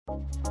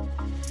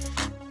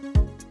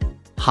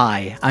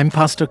Hi, I'm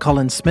Pastor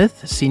Colin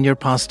Smith, Senior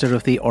Pastor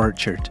of The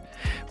Orchard.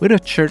 We're a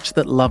church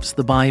that loves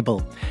the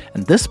Bible,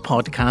 and this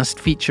podcast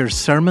features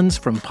sermons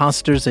from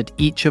pastors at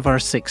each of our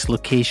 6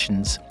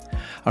 locations.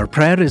 Our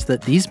prayer is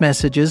that these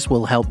messages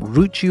will help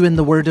root you in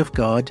the Word of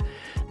God,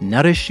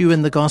 nourish you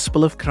in the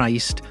gospel of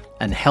Christ,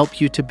 and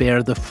help you to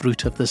bear the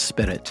fruit of the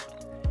Spirit.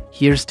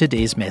 Here's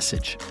today's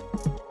message.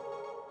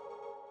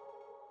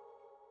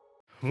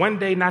 One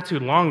day not too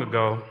long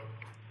ago,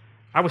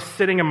 I was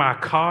sitting in my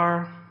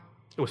car.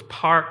 It was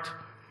parked.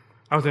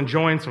 I was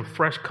enjoying some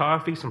fresh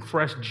coffee, some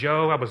fresh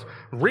Joe. I was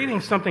reading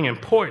something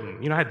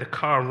important. I had the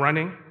car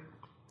running. And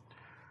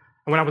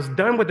when I was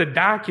done with the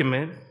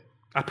document,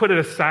 I put it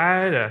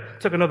aside,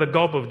 took another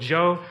gulp of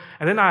Joe,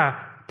 and then I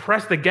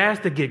pressed the gas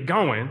to get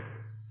going.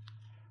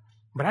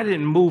 But I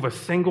didn't move a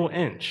single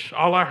inch.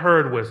 All I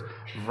heard was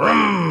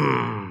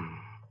vroom.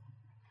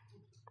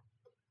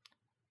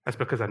 That's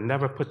because I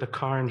never put the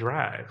car in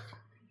drive.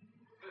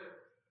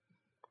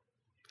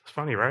 It's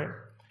funny, right?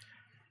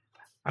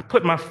 I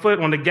put my foot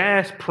on the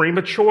gas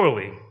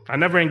prematurely. I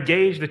never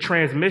engaged the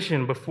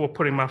transmission before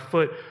putting my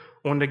foot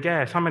on the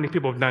gas. How many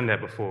people have done that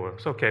before?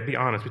 It's okay, be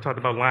honest. We talked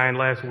about lying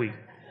last week.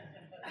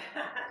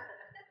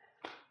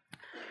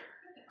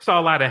 Saw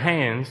a lot of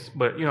hands,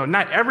 but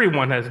not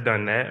everyone has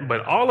done that,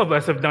 but all of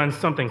us have done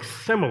something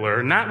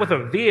similar, not with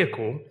a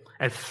vehicle.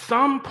 At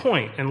some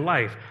point in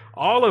life,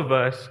 all of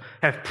us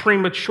have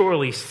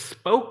prematurely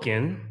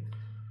spoken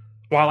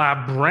while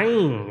our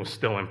brain was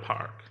still in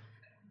park.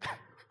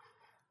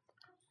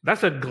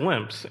 That's a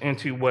glimpse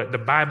into what the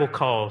Bible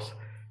calls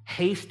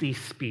hasty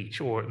speech,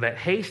 or that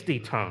hasty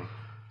tongue.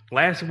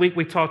 Last week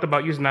we talked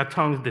about using our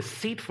tongues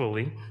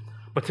deceitfully,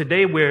 but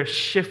today we're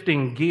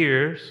shifting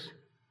gears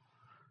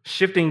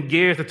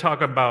to talk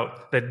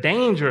about the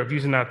danger of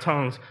using our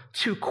tongues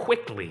too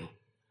quickly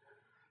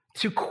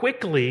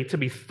to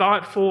be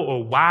thoughtful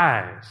or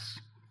wise.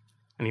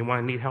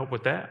 Anyone need help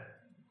with that?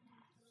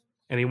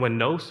 Anyone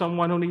know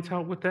someone who needs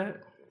help with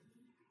that?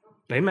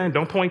 Amen.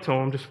 Don't point to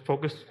him. Just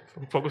focus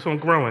on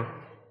growing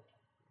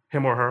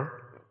him or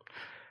her.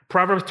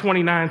 Proverbs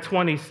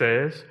 29:20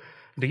 says,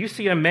 "Do you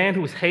see a man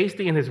who is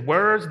hasty in his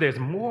words? There's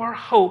more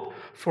hope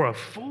for a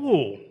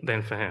fool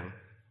than for him."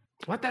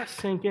 Let that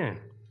sink in.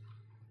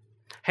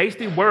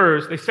 Hasty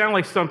words, they sound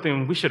like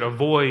something we should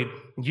avoid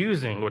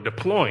using or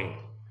deploying.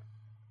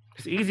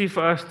 It's easy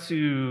for us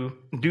to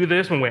do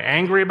this when we're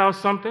angry about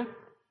something.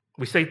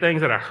 We say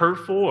things that are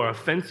hurtful or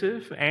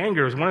offensive.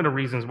 Anger is one of the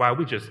reasons why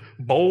we just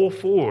bowl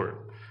forward,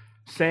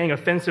 saying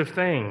offensive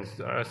things.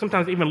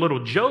 Sometimes even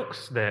little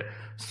jokes that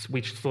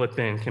we slip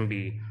in can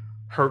be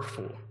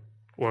hurtful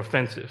or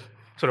offensive.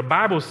 So the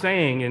Bible's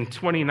saying in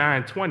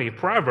 29:20,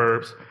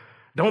 Proverbs,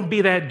 don't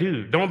be that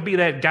dude, don't be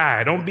that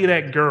guy, don't be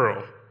that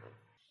girl.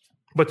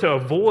 But to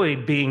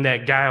avoid being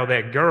that guy or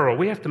that girl,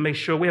 we have to make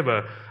sure we have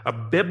a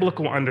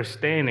biblical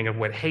understanding of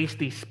what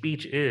hasty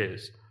speech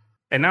is.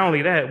 And not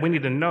only that, we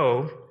need to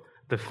know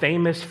the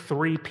famous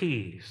 3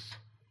 Ps.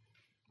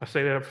 I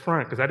say that up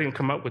front because I didn't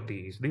come up with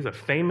these. These are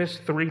famous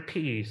 3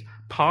 Ps: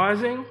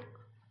 pausing,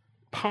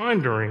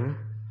 pondering,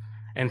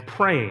 and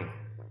praying.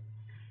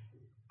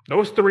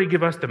 Those 3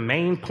 give us the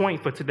main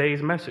point for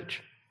today's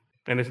message.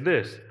 And it's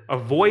this: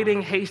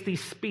 avoiding hasty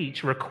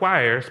speech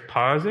requires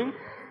pausing,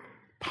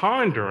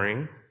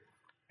 pondering,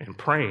 and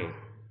praying.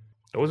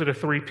 Those are the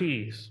 3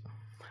 Ps.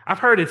 I've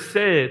heard it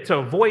said to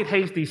avoid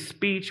hasty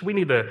speech, we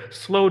need to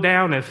slow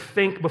down and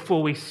think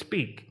before we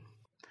speak.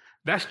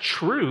 That's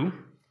true,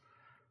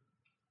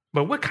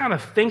 but what kind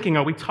of thinking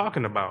are we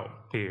talking about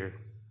here?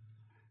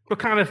 What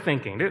kind of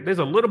thinking? There's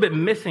a little bit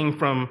missing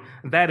from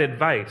that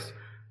advice.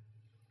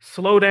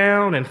 Slow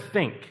down and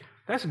think.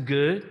 That's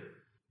good,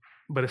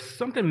 but there's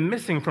something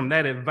missing from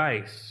that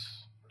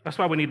advice. That's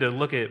why we need to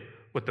look at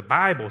what the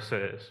Bible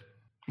says.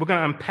 We're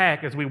going to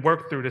unpack, as we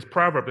work through this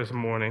proverb this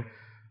morning,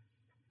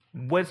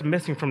 what's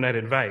missing from that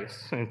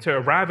advice. And to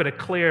arrive at a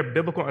clear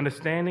biblical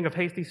understanding of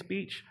hasty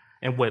speech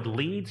and what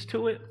leads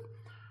to it,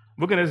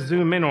 we're going to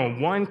zoom in on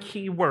one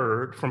key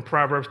word from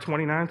Proverbs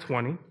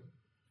 29:20,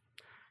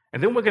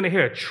 and then we're going to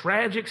hear a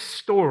tragic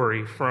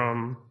story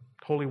from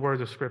Holy Words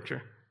of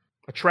Scripture,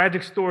 a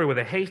tragic story where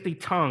the hasty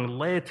tongue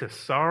led to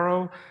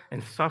sorrow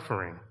and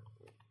suffering.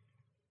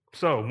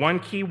 So, one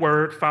key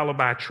word followed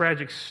by a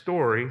tragic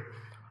story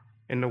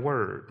in the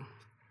Word.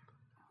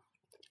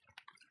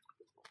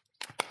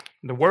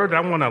 The word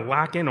that I want to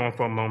lock in on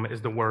for a moment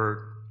is the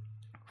word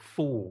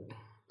fool.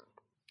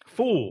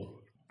 Fool.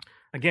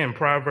 Again,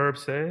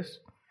 Proverbs says,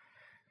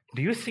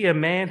 "Do you see a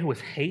man who is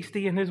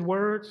hasty in his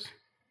words?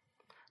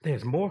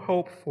 There's more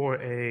hope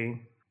for a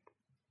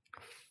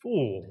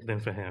fool than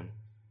for him."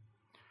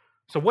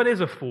 So what is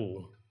a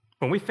fool?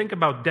 When we think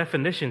about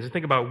definitions and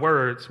think about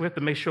words, we have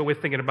to make sure we're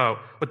thinking about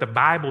what the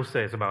Bible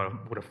says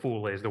about what a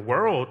fool is. The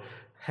world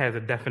has a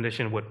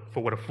definition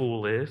for what a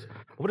fool is.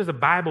 What does the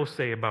Bible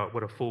say about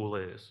what a fool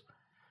is?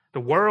 The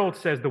world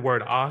says the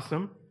word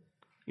awesome,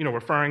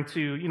 referring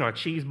to, a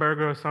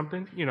cheeseburger or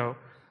something.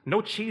 No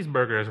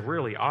cheeseburger is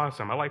really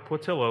awesome. I like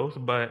Portillo's,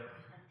 but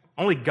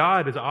Only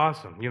God is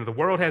awesome. The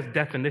world has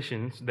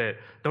definitions that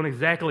don't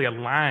exactly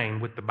align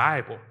with the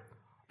Bible,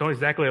 don't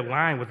exactly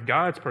align with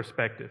God's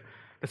perspective.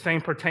 The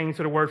same pertains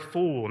to the word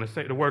fool and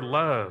the word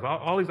love,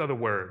 all these other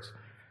words.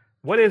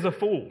 What is a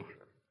fool?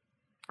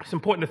 It's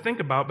important to think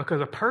about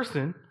because a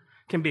person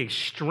can be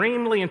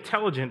extremely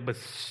intelligent but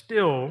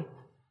still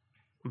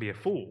be a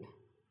fool.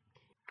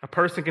 A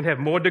person can have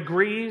more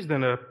degrees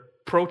than a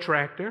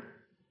protractor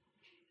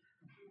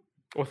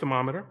or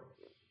thermometer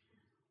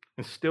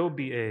and still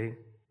be a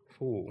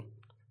fool.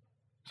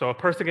 So a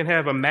person can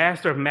have a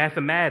master of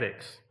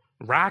mathematics,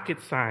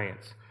 rocket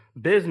science,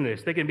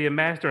 business. They can be a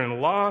master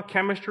in law,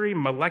 chemistry,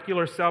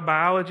 molecular cell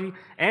biology,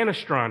 and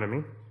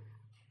astronomy.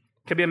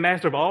 Can be a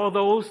master of all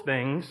those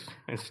things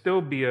and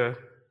still be a...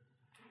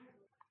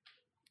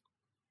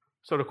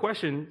 So the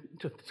question,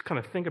 to kind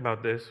of think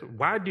about this,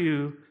 why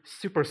do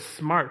super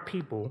smart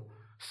people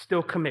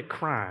still commit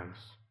crimes?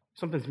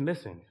 Something's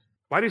missing.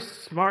 Why do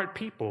smart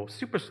people,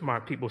 super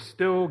smart people,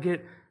 still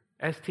get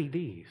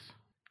STDs?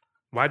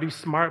 Why do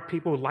smart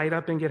people light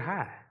up and get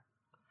high?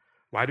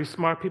 Why do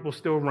smart people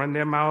still run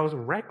their mouths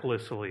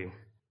recklessly?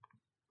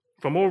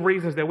 For more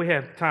reasons that we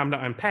have time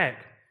to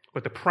unpack,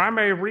 but the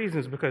primary reason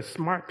is because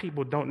smart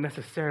people don't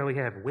necessarily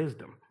have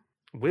wisdom.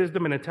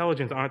 Wisdom and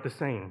intelligence aren't the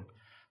same.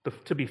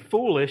 To be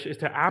foolish is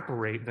to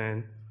operate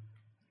then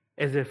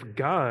as if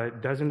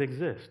God doesn't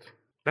exist.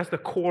 That's the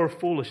core of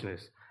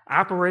foolishness.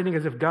 Operating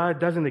as if God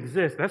doesn't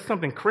exist, that's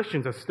something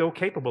Christians are still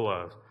capable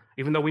of,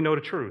 even though we know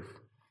the truth.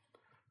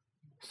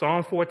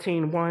 Psalm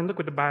 14:1, look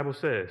what the Bible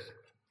says.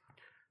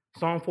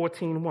 Psalm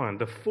 14:1,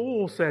 the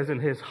fool says in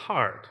his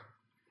heart,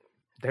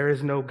 there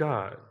is no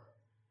God.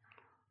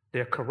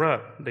 They're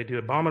corrupt. They do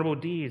abominable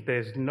deeds.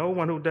 There's no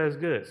one who does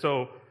good.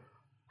 So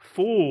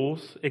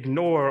fools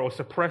ignore or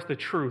suppress the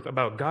truth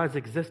about God's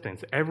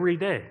existence every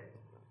day.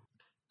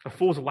 A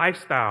fool's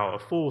lifestyle, a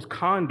fool's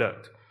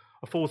conduct,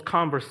 a fool's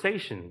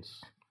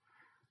conversations,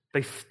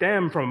 they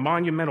stem from a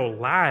monumental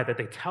lie that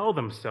they tell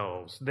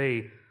themselves.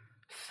 They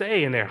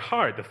say in their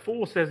heart, the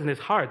fool says in his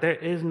heart, there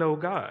is no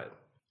God.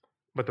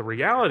 But the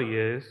reality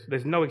is,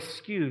 there's no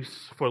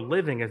excuse for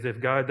living as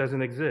if God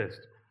doesn't exist.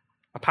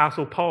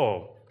 Apostle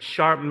Paul,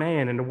 sharp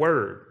man in the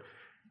word,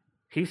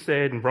 he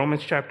said in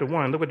Romans chapter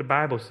 1, look what the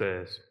Bible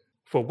says.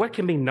 For what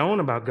can be known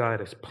about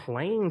God is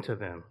plain to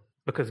them,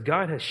 because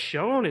God has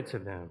shown it to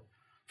them.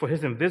 For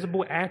his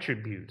invisible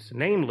attributes,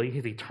 namely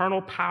his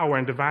eternal power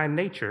and divine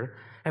nature,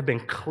 have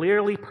been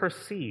clearly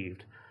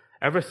perceived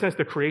ever since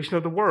the creation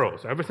of the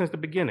world, ever since the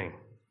beginning,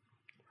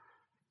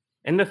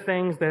 in the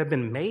things that have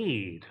been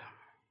made.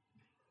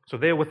 So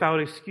they're without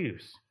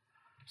excuse.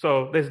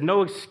 So there's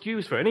no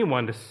excuse for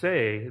anyone to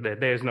say that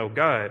there's no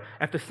God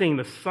after seeing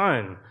the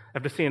sun,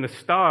 after seeing the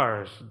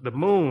stars, the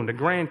moon, the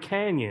Grand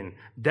Canyon,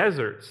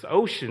 deserts,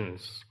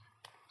 oceans,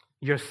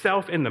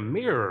 yourself in the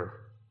mirror.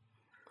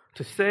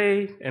 To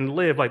say and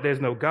live like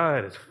there's no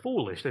God is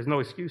foolish. There's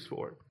no excuse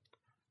for it.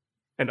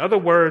 In other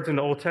words, in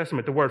the Old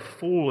Testament, the word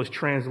fool is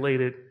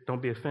translated,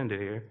 don't be offended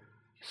here,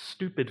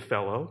 stupid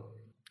fellow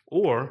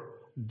or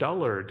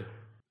dullard.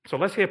 So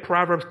let's hear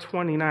Proverbs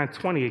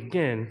 29:20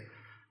 again,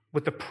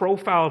 with the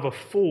profile of a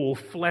fool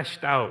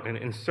fleshed out and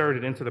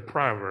inserted into the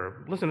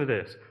proverb. Listen to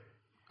this.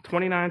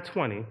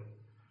 29:20.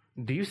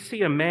 Do you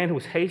see a man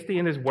who's hasty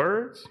in his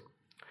words?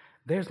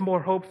 There's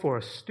more hope for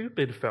a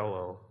stupid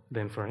fellow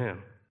than for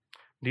him.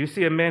 Do you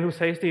see a man who's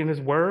hasty in his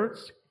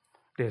words?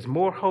 There's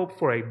more hope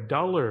for a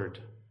dullard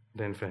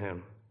than for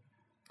him.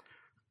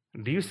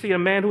 Do you see a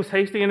man who's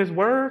hasty in his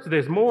words?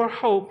 There's more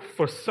hope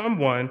for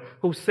someone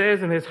who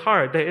says in his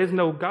heart there is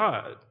no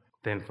God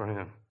than for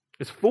him.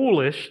 It's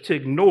foolish to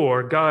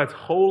ignore God's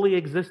holy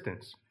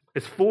existence.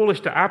 It's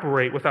foolish to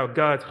operate without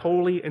God's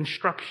holy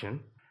instruction.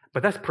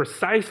 But that's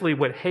precisely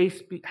what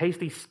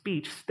hasty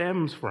speech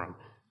stems from.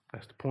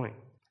 That's the point.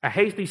 A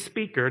hasty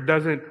speaker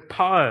doesn't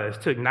pause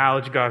to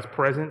acknowledge God's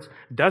presence,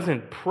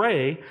 doesn't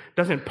pray,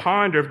 doesn't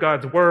ponder if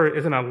God's word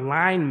is in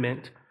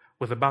alignment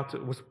with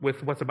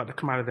what's about to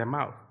come out of their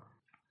mouth.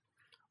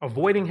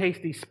 Avoiding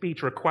hasty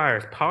speech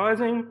requires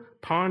pausing,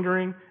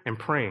 pondering, and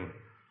praying,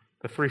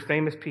 the three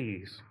famous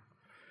P's.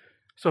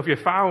 So if you're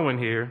following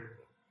here,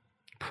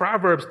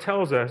 Proverbs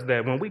tells us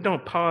that when we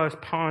don't pause,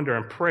 ponder,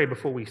 and pray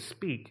before we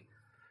speak,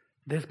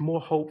 there's more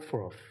hope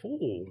for a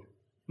fool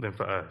than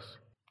for us.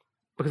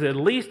 Because at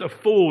least a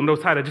fool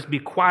knows how to just be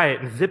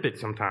quiet and zip it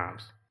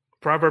sometimes.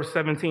 Proverbs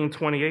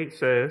 17:28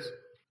 says,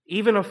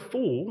 even a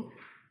fool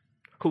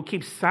who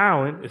keeps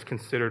silent is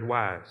considered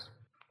wise.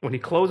 When he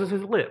closes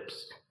his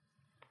lips,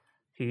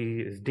 he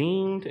is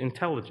deemed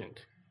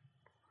intelligent.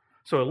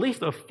 So at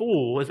least a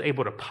fool is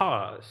able to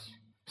pause,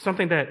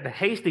 something that the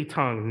hasty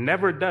tongue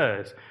never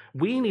does.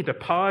 We need to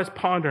pause,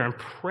 ponder, and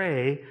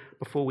pray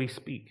before we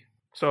speak.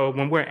 So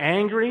when we're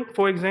angry,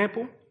 for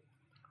example,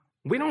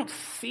 we don't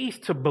cease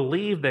to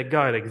believe that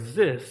God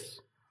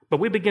exists,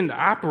 but we begin to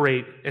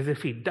operate as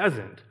if he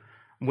doesn't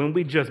when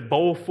we just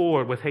bowl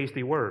forward with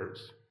hasty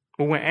words.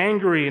 When we're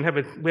angry and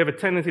we have a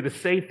tendency to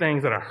say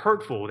things that are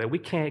hurtful that we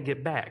can't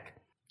get back.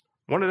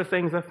 One of the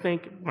things I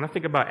think, when I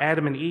think about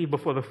Adam and Eve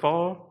before the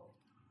fall,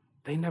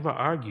 They never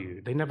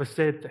argued. They never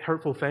said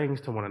hurtful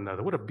things to one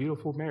another. What a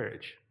beautiful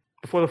marriage.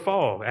 Before the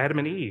fall, Adam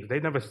and Eve, they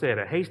never said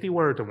a hasty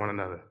word to one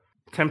another.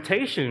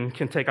 Temptation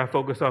can take our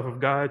focus off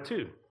of God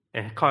too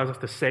and cause us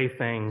to say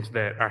things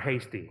that are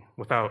hasty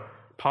without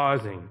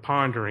pausing,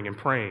 pondering, and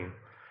praying.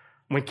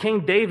 When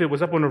King David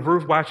was up on the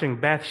roof watching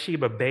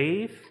Bathsheba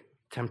bathe,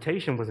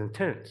 temptation was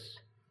intense.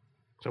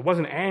 So it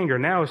wasn't anger,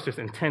 now it's just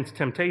intense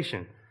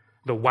temptation.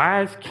 The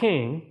wise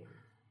king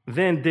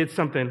then did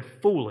something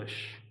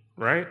foolish,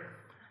 right?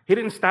 He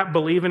didn't stop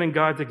believing in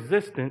God's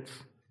existence,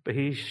 but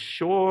he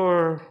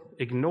sure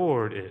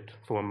ignored it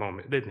for a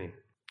moment, didn't he?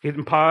 He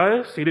didn't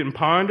pause, he didn't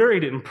ponder, he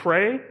didn't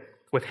pray.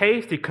 With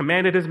haste, he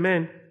commanded his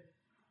men,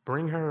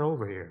 bring her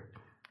over here.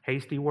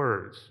 Hasty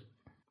words,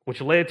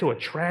 which led to a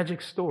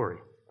tragic story.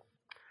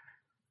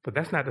 But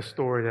that's not the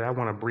story that I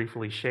want to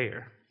briefly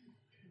share.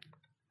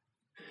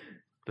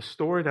 The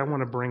story that I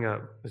want to bring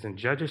up is in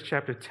Judges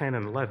chapter 10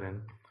 and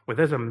 11, where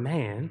there's a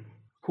man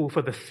who,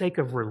 for the sake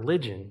of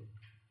religion,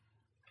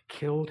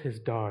 killed his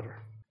daughter.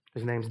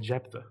 His name's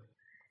Jephthah.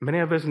 Many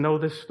of us know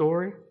this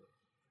story,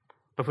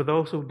 but for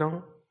those who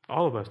don't,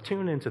 all of us,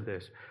 tune into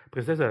this,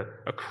 because there's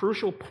a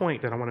crucial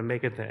point that I want to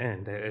make at the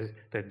end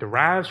that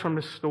derives from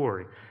the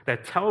story,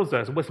 that tells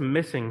us what's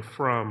missing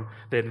from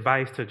the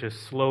advice to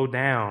just slow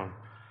down,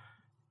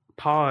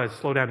 pause,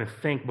 slow down, and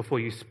think before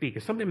you speak.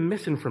 There's something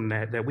missing from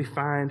that we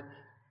find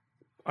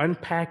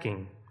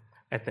unpacking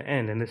at the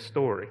end in this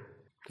story.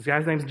 This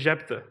guy's name's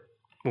Jephthah.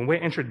 When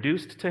we're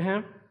introduced to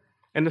him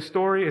in the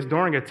story, is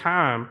during a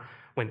time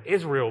when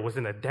Israel was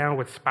in a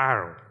downward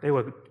spiral. It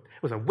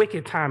was a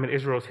wicked time in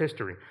Israel's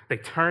history. They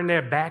turned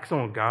their backs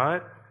on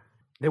God.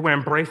 They were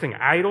embracing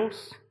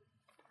idols.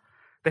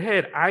 They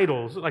had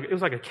idols, it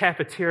was like a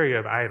cafeteria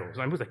of idols.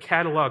 It was a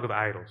catalog of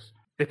idols.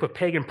 They put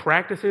pagan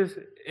practices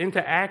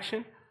into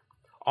action,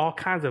 all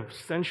kinds of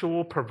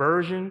sensual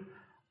perversion,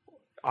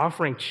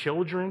 offering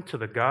children to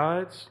the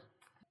gods.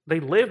 They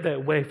lived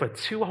that way for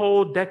 2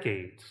 whole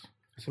decades.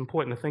 It's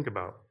important to think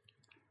about.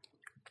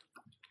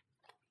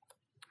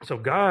 So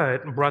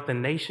God brought the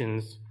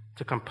nations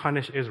to come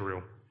punish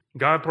Israel.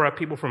 God brought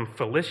people from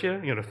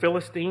Philistia, the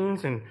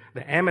Philistines and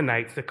the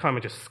Ammonites, to come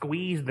and just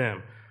squeeze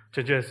them,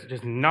 to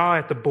just gnaw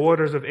at the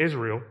borders of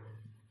Israel.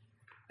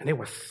 And they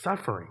were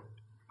suffering.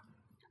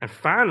 And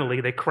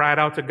finally, they cried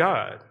out to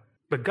God.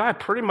 But God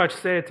pretty much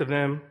said to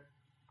them,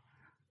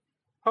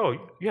 oh,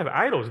 you have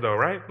idols though,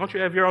 right? Don't you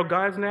have your own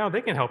gods now?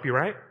 They can help you,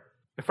 right?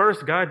 At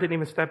first, God didn't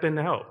even step in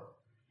to help.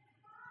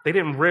 They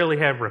didn't really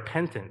have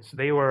repentance.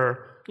 They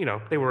were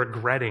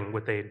regretting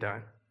what they had done.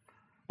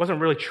 It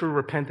wasn't really true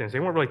repentance. They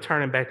weren't really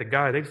turning back to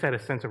God. They just had a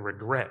sense of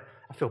regret.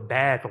 I feel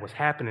bad for what's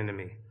happening to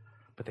me.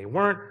 But they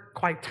weren't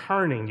quite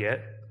turning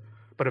yet.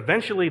 But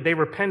eventually they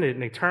repented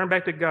and they turned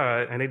back to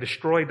God and they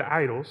destroyed the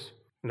idols.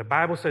 And the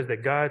Bible says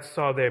that God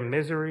saw their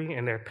misery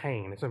and their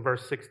pain. It's in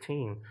verse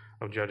 16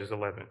 of Judges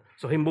 11.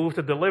 So he moved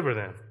to deliver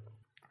them.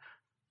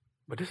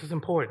 But this is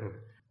important.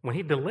 When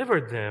he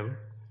delivered them,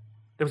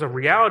 there was a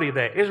reality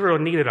that Israel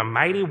needed a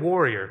mighty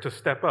warrior to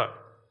step up.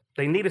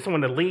 They needed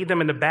someone to lead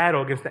them into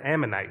battle against the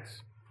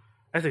Ammonites.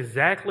 That's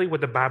exactly what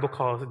the Bible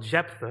calls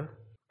Jephthah,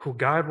 who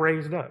God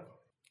raised up.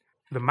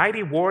 The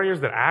mighty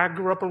warriors that I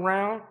grew up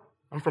around,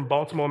 I'm from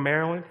Baltimore,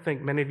 Maryland. I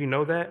think many of you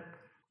know that.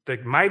 The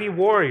mighty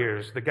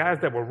warriors, the guys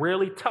that were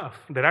really tough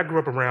that I grew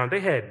up around, they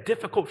had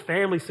difficult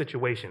family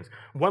situations.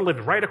 One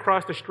lived right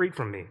across the street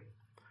from me.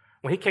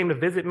 When he came to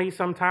visit me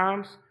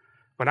sometimes,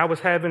 when I was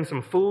having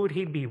some food,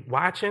 he'd be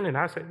watching, and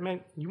I said, man,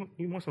 you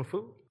want some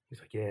food? He's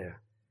like, yeah.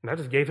 And I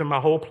just gave him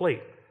my whole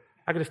plate.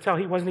 I could just tell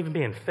he wasn't even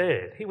being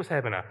fed. He was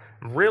having a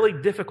really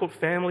difficult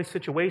family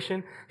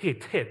situation. He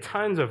had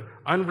tons of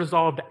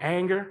unresolved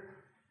anger.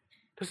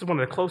 This is one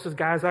of the closest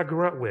guys I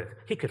grew up with.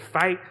 He could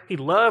fight. He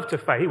loved to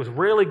fight. He was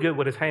really good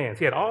with his hands.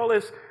 He had all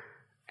this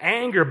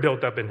anger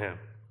built up in him.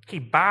 He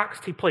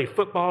boxed. He played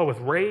football with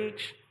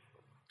rage.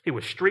 He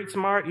was street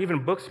smart,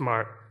 even book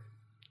smart.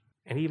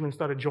 And he even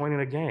started joining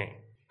a gang.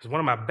 He was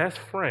one of my best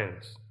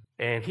friends.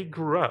 And he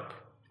grew up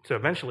to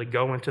eventually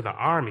go into the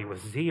army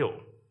with zeal,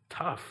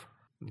 tough.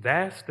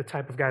 That's the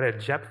type of guy that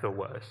Jephthah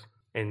was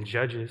in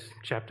Judges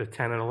chapter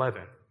 10 and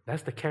 11.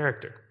 That's the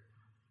character.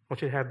 I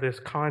want you to have this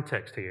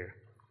context here.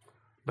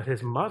 But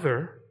his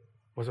mother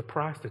was a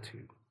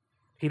prostitute.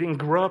 He didn't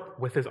grow up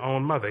with his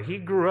own mother. He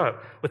grew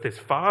up with his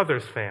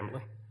father's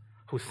family,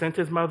 who sent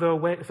his mother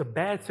away. It's a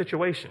bad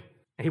situation.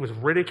 And he was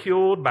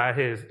ridiculed by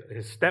his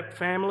step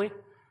family,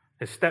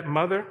 his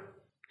stepmother.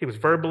 He was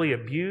verbally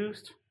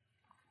abused.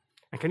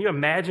 And can you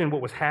imagine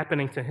what was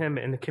happening to him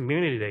in the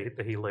community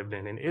that he lived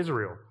in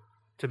Israel?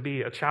 To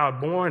be a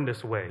child born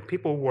this way.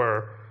 People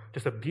were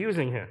just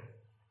abusing him.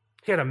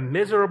 He had a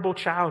miserable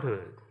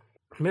childhood.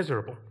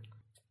 Miserable.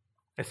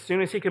 As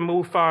soon as he could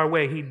move far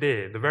away, he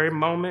did. The very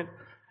moment,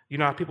 you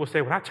know how people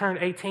say, when I turned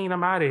 18,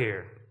 I'm out of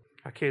here.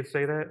 Our kids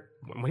say that.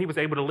 When he was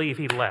able to leave,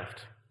 he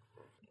left.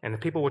 And the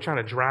people were trying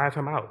to drive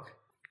him out.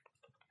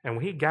 And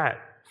when he got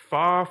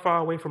far, far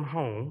away from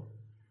home,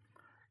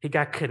 he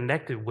got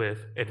connected with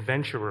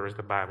adventurers,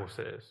 the Bible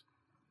says.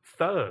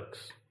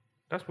 Thugs.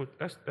 That's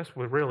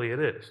what really it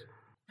is.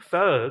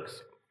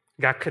 Thugs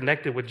got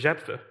connected with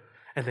Jephthah.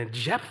 And then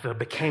Jephthah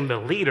became the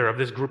leader of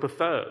this group of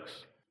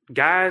thugs.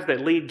 Guys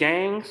that lead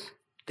gangs,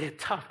 they're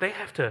tough. They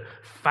have to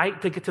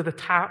fight to get to the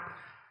top,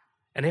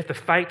 and they have to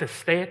fight to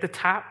stay at the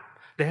top.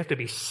 They have to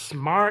be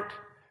smart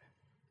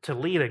to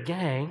lead a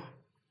gang,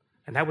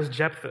 and that was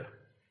Jephthah.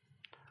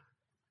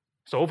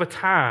 So over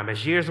time,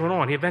 as years went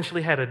on, he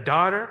eventually had a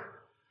daughter.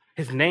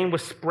 His name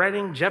was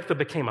spreading. Jephthah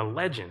became a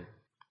legend.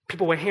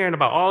 People were hearing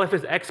about all of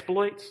his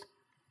exploits.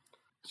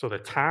 So the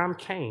time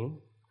came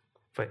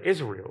for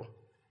Israel.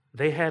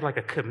 They had like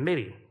a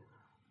committee.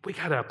 We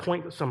got to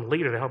appoint some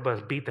leader to help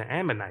us beat the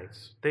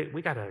Ammonites.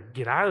 We got to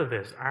get out of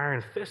this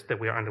iron fist that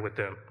we are under with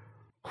them.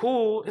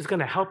 Who is going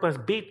to help us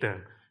beat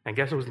them? And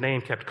guess whose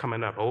name kept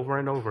coming up over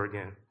and over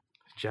again?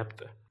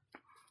 Jephthah.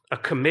 A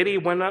committee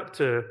went up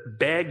to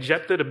beg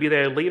Jephthah to be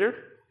their leader.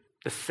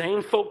 The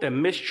same folk that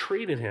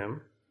mistreated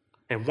him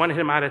and wanted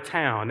him out of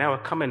town now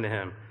are coming to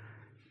him,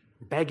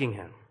 begging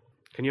him.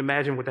 Can you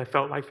imagine what that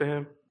felt like for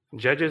him?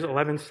 Judges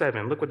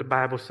 11:7, look what the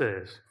Bible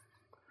says.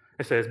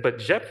 It says, "But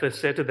Jephthah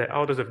said to the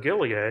elders of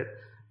Gilead,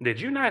 'Did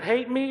you not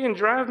hate me and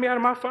drive me out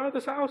of my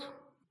father's house?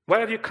 Why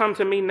have you come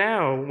to me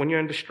now when you're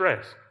in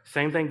distress?'"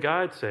 Same thing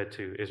God said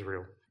to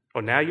Israel. "Oh,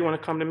 now you want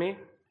to come to me?"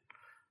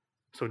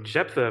 So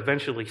Jephthah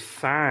eventually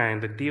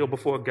signed the deal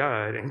before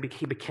God, and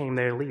he became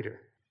their leader.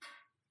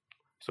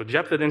 So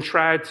Jephthah then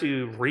tried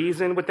to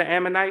reason with the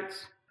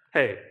Ammonites.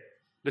 Hey,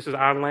 this is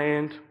our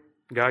land.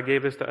 God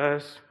gave this to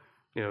us.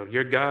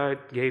 Your God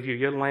gave you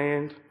your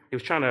land. He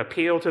was trying to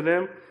appeal to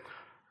them.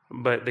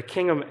 But the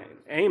king of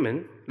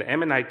Ammon, the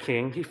Ammonite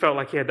king, he felt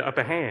like he had the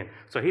upper hand.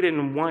 So he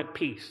didn't want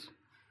peace.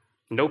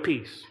 No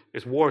peace.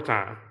 It's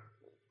wartime.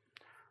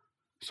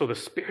 So the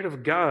Spirit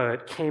of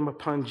God came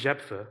upon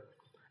Jephthah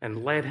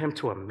and led him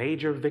to a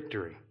major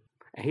victory.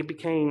 And he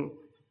became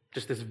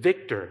just this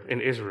victor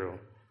in Israel.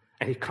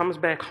 And he comes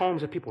back home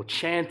to people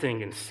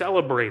chanting and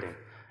celebrating.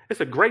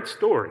 It's a great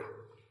story,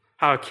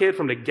 how a kid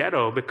from the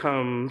ghetto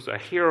becomes a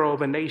hero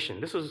of a nation.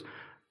 This is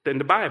in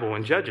the Bible,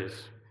 in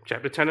Judges,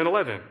 chapter 10 and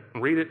 11.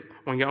 Read it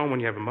on your own when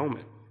you have a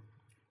moment.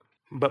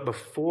 But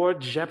before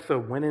Jephthah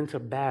went into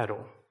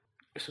battle,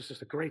 this was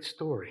just a great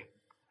story,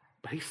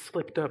 but he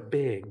slipped up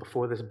big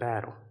before this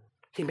battle.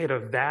 He made a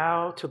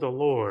vow to the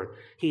Lord.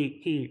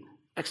 He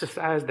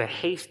exercised the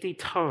hasty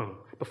tongue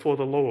before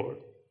the Lord.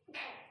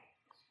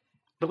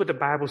 Look what the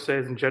Bible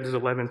says in Judges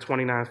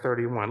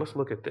 11:29-31. Let's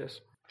look at this.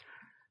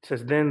 It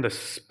says, "Then the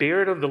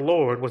Spirit of the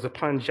Lord was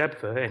upon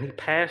Jephthah, and he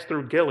passed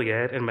through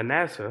Gilead and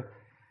Manasseh,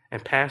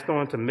 and passed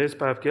on to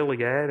Mizpah of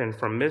Gilead, and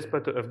from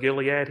Mizpah of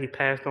Gilead he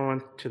passed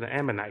on to the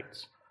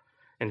Ammonites.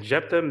 And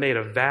Jephthah made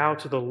a vow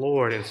to the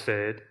Lord and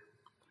said,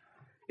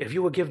 'If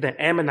you will give the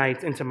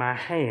Ammonites into my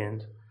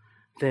hand,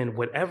 then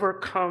whatever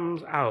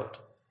comes out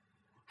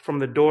from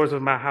the doors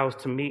of my house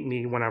to meet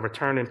me when I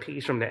return in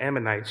peace from the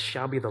Ammonites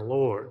shall be the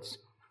Lord's.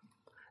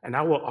 And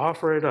I will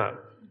offer it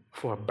up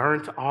for a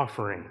burnt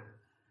offering.'"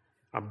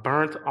 A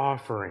burnt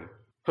offering.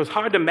 So it's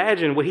hard to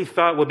imagine what he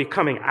thought would be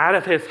coming out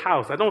of his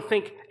house. I don't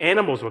think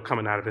animals were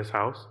coming out of his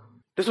house.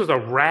 This was a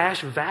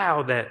rash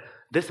vow that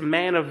this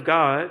man of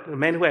God, a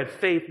man who had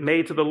faith,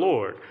 made to the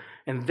Lord.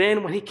 And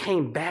then when he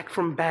came back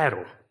from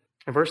battle,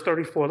 in verse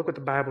 34, look what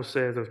the Bible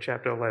says of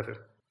chapter 11.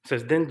 It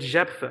says, "Then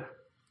Jephthah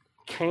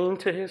came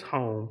to his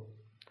home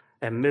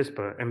at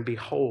Mizpah, and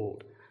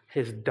behold,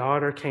 his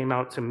daughter came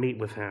out to meet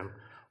with him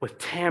with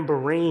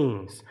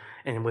tambourines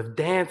and with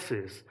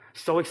dances,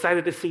 so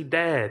excited to see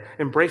Dad,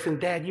 embracing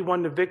Dad, you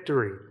won the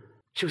victory.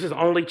 She was his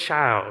only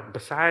child.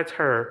 Besides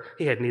her,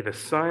 he had neither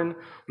son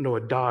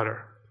nor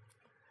daughter."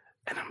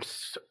 And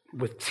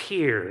with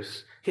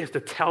tears, he has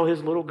to tell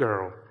his little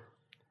girl,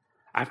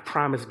 "I've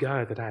promised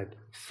God that I'd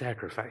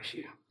sacrifice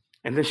you."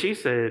 And then she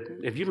said,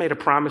 "If you made a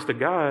promise to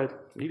God,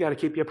 you got to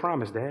keep your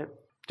promise, Dad.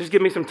 Just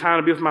give me some time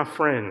to be with my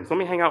friends. Let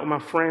me hang out with my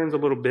friends a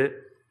little bit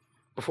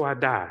before I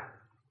die."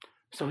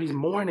 So he's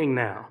mourning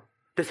now.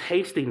 This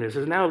hastiness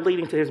is now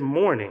leading to his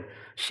mourning.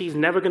 She's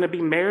never going to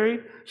be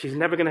married. She's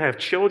never going to have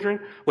children,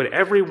 what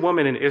every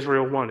woman in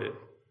Israel wanted.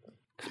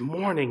 It's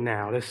mourning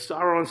now. There's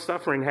sorrow and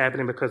suffering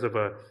happening because of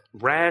a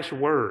rash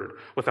word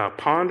without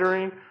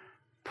pondering,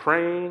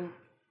 praying,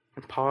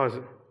 and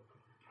pausing.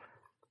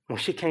 When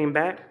she came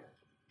back,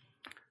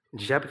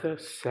 Jephthah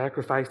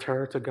sacrificed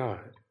her to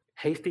God.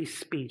 Hasty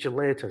speech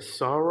led to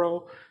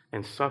sorrow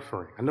and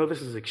suffering. I know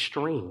this is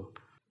extreme,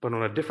 but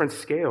on a different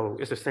scale,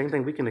 it's the same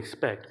thing we can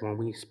expect when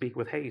we speak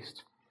with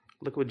haste.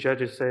 Look what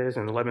Judges says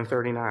in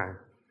 11:39.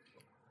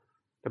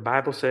 The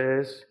Bible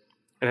says,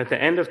 "And at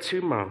the end of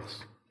 2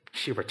 months,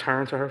 she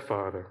returned to her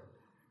father,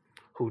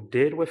 who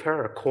did with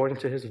her according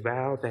to his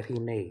vow that he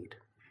made.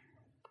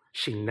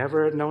 She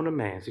never had known a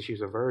man since she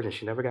was a virgin.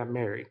 She never got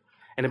married.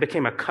 And it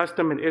became a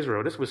custom in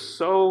Israel. This was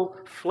so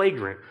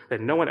flagrant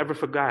that no one ever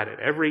forgot it.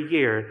 Every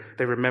year,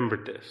 they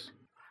remembered this.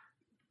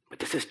 But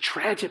this is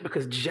tragic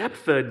because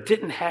Jephthah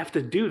didn't have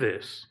to do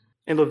this.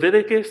 In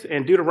Leviticus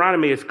and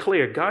Deuteronomy, it's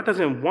clear God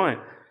doesn't want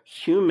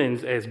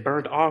humans as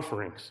burnt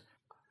offerings.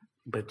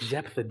 But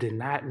Jephthah did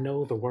not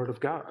know the word of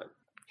God.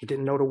 He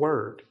didn't know the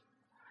word.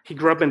 He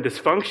grew up in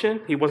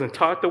dysfunction. He wasn't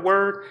taught the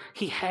word.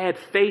 He had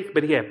faith,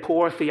 but he had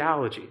poor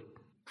theology.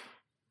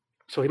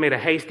 So he made a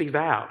hasty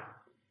vow.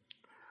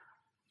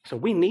 So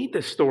we need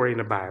this story in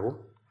the Bible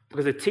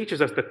because it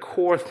teaches us the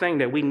core thing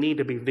that we need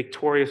to be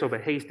victorious over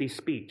hasty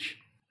speech.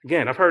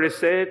 Again, I've heard it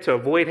said to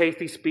avoid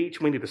hasty speech,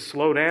 we need to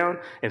slow down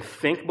and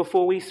think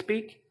before we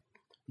speak.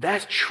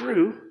 That's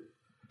true,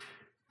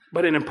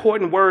 but an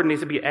important word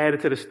needs to be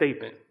added to the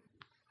statement.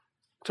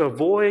 To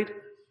avoid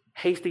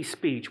hasty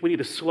speech, we need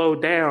to slow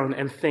down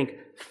and think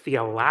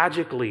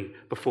theologically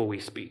before we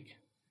speak.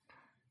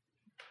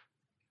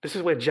 This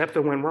is where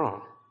Jephthah went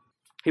wrong.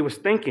 He was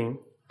thinking,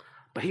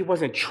 but he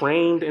wasn't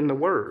trained in the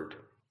word.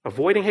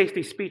 Avoiding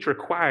hasty speech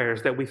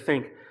requires that we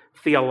think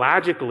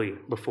theologically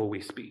before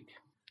we speak.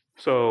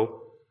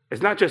 So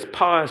it's not just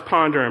pause,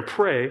 ponder, and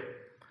pray.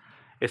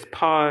 It's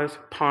pause,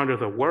 ponder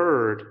the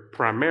word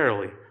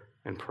primarily,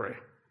 and pray.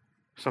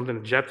 Something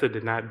that Jephthah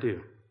did not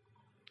do.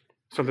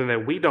 Something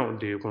that we don't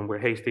do when we're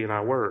hasty in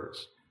our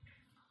words.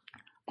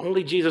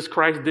 Only Jesus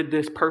Christ did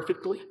this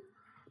perfectly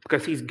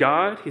because he's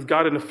God. He's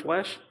God in the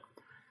flesh.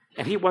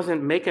 And he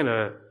wasn't making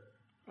a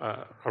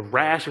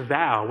rash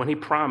vow when he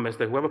promised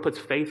that whoever puts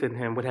faith in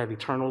him would have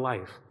eternal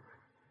life.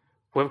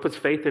 Whoever puts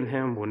faith in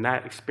him will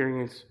not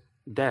experience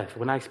death,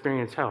 will not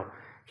experience hell.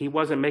 He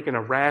wasn't making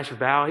a rash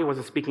vow. He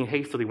wasn't speaking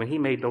hastily when he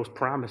made those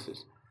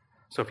promises.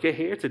 So if you're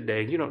here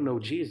today and you don't know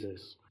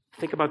Jesus,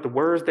 think about the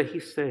words that he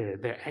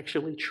said. They're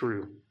actually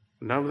true.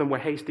 None of them were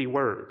hasty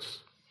words.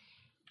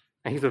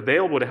 And he's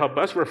available to help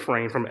us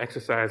refrain from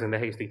exercising the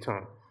hasty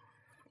tongue.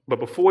 But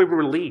before we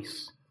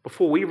release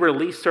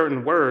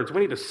certain words,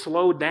 we need to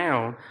slow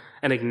down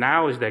and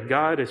acknowledge that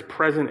God is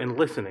present and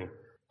listening.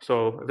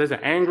 So if there's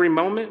an angry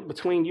moment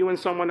between you and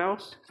someone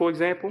else, for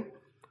example,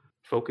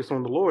 focus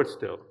on the Lord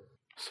still.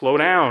 Slow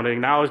down and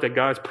acknowledge that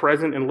God's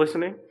present and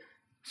listening.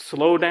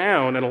 Slow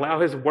down and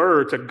allow his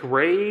word to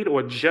grade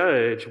or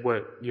judge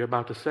what you're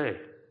about to say.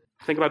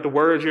 Think about the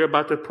words you're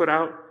about to put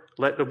out.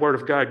 Let the word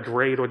of God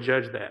grade or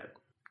judge that.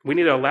 We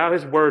need to allow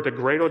his word to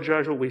grade or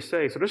judge what we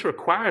say. So this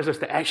requires us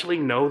to actually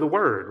know the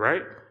word,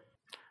 right?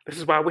 This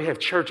is why we have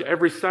church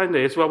every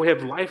Sunday. It's why we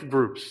have life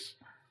groups,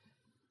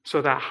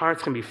 so that our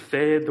hearts can be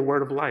fed the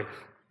word of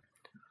life.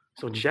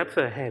 So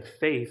Jephthah had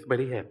faith, but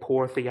he had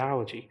poor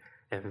theology.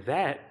 And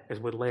that is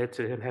what led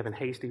to him having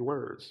hasty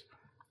words.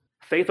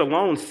 Faith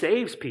alone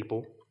saves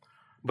people,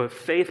 but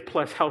faith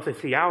plus healthy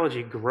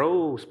theology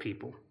grows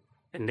people,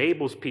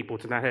 enables people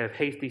to not have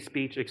hasty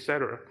speech,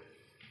 etc.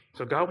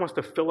 So God wants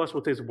to fill us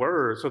with his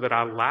word so that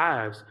our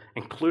lives,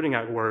 including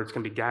our words,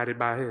 can be guided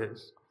by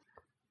his.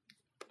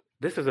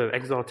 This is an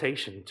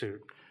exaltation to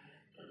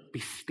be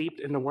steeped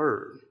in the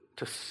word,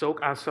 to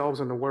soak ourselves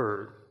in the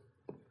word.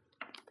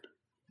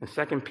 In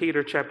 2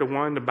 Peter chapter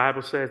 1, the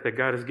Bible says that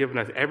God has given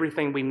us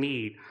everything we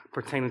need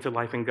pertaining to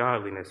life and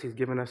godliness. He's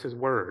given us his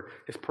word,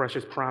 his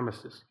precious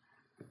promises.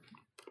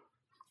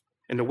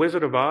 In The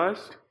Wizard of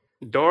Oz,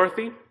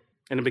 Dorothy,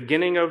 in the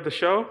beginning of the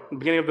show, the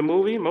beginning of the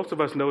movie, most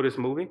of us know this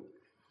movie.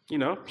 You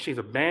know, she's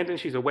abandoned.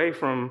 She's away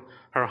from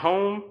her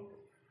home.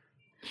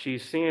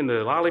 She's seeing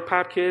the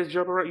lollipop kids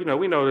jump around. You know,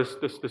 we know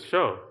this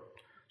show.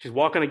 She's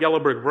walking a yellow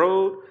brick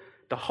road.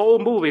 The whole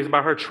movie is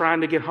about her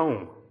trying to get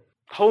home.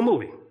 The whole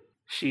movie.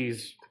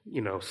 She's,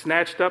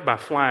 snatched up by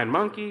flying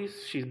monkeys.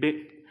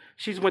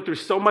 She's went through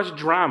so much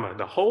drama,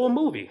 the whole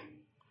movie.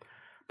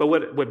 But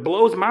what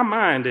blows my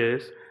mind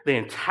is the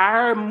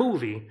entire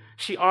movie,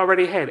 she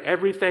already had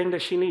everything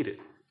that she needed.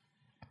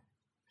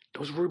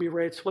 Those ruby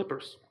red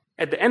slippers.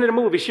 At the end of the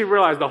movie, she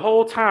realized the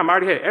whole time I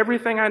already had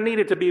everything I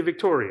needed to be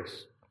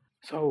victorious.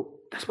 So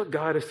that's what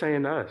God is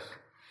saying to us.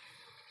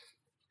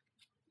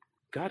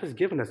 God has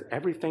given us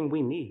everything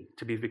we need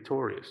to be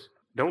victorious.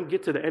 Don't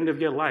get to the end of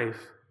your life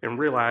and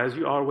realize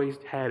you always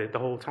had it the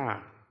whole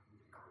time.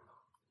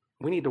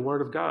 We need the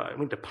word of God.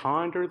 We need to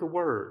ponder the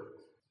word.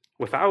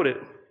 Without it,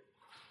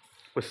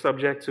 we're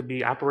subject to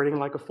be operating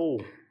like a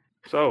fool.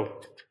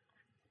 So,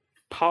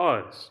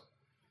 pause.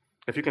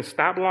 If you can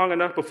stop long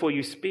enough before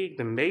you speak,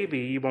 then maybe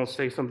you won't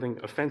say something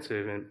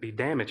offensive and be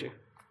damaging.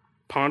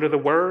 Ponder the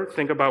word.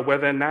 Think about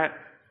whether or not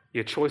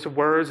your choice of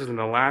words is in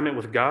alignment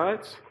with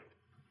God's.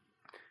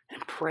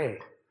 And pray.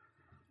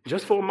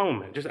 Just for a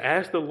moment. Just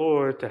ask the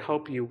Lord to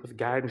help you with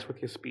guidance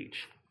with your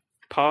speech.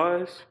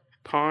 Pause,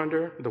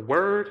 ponder the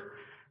word,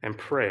 and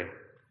pray.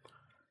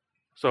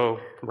 So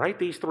write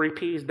these 3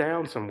 P's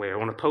down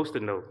somewhere on a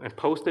Post-it note and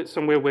post it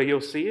somewhere where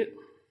you'll see it.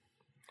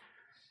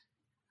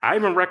 I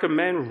even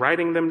recommend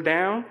writing them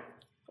down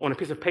on a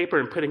piece of paper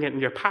and putting it in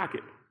your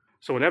pocket.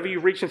 So whenever you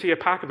reach into your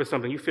pocket for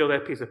something, you feel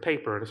that piece of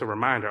paper, and it's a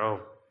reminder,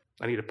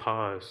 I need to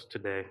pause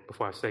today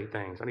before I say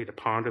things. I need to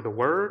ponder the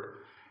word,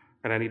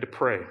 and I need to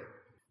pray.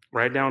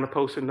 Write down a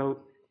Post-it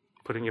note,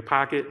 put it in your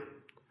pocket,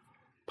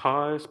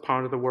 pause,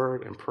 ponder the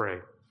word, and pray.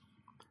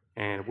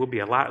 And we'll be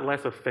a lot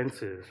less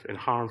offensive and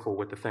harmful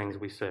with the things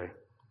we say.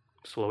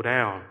 Slow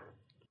down.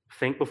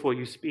 Think before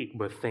you speak,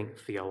 but think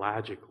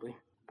theologically.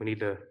 We need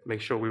to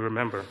make sure we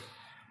remember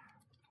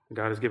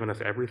God has given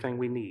us everything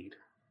we need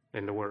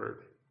in the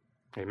word.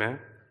 Amen?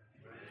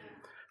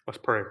 Let's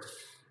pray.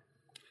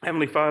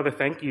 Heavenly Father,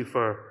 thank you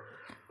for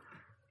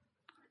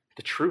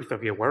the truth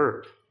of your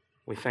word.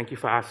 We thank you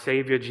for our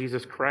Savior,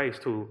 Jesus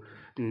Christ, who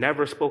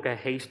never spoke a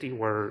hasty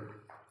word,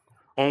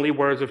 only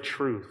words of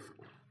truth,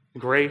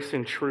 grace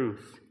and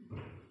truth,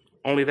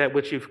 only that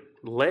which you've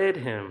led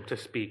him to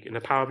speak in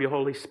the power of your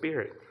Holy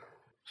Spirit.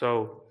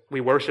 So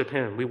we worship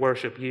him, we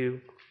worship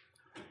you,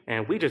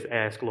 and we just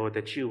ask, Lord,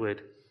 that you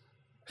would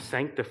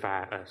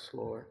sanctify us,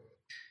 Lord.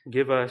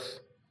 Give us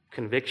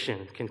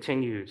conviction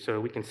continued so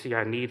we can see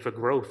our need for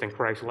growth in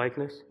Christ's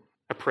likeness.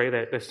 I pray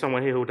that there's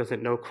someone here who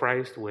doesn't know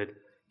Christ would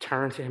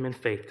turn to him in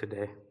faith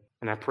today.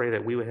 And I pray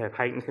that we would have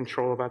heightened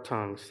control of our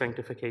tongues,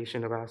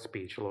 sanctification of our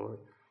speech, Lord.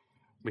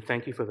 We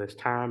thank you for this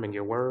time and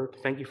your word.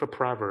 Thank you for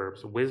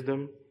Proverbs,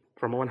 wisdom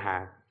from on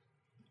high.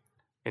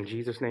 In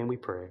Jesus' name we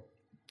pray.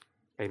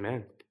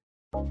 Amen.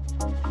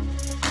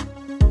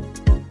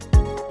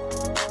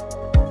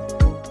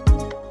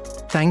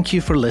 Thank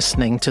you for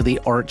listening to the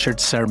Orchard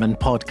Sermon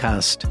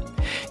Podcast.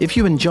 If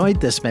you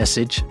enjoyed this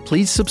message,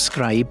 please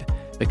subscribe,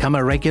 become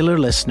a regular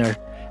listener,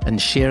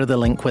 and share the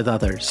link with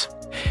others.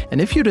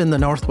 And if you're in the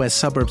northwest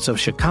suburbs of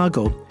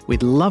Chicago,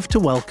 we'd love to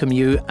welcome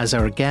you as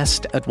our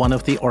guest at one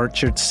of the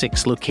Orchard's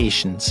 6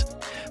 locations.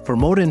 For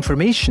more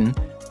information,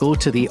 go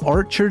to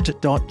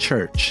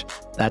theorchard.church.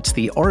 That's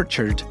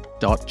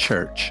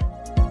theorchard.church.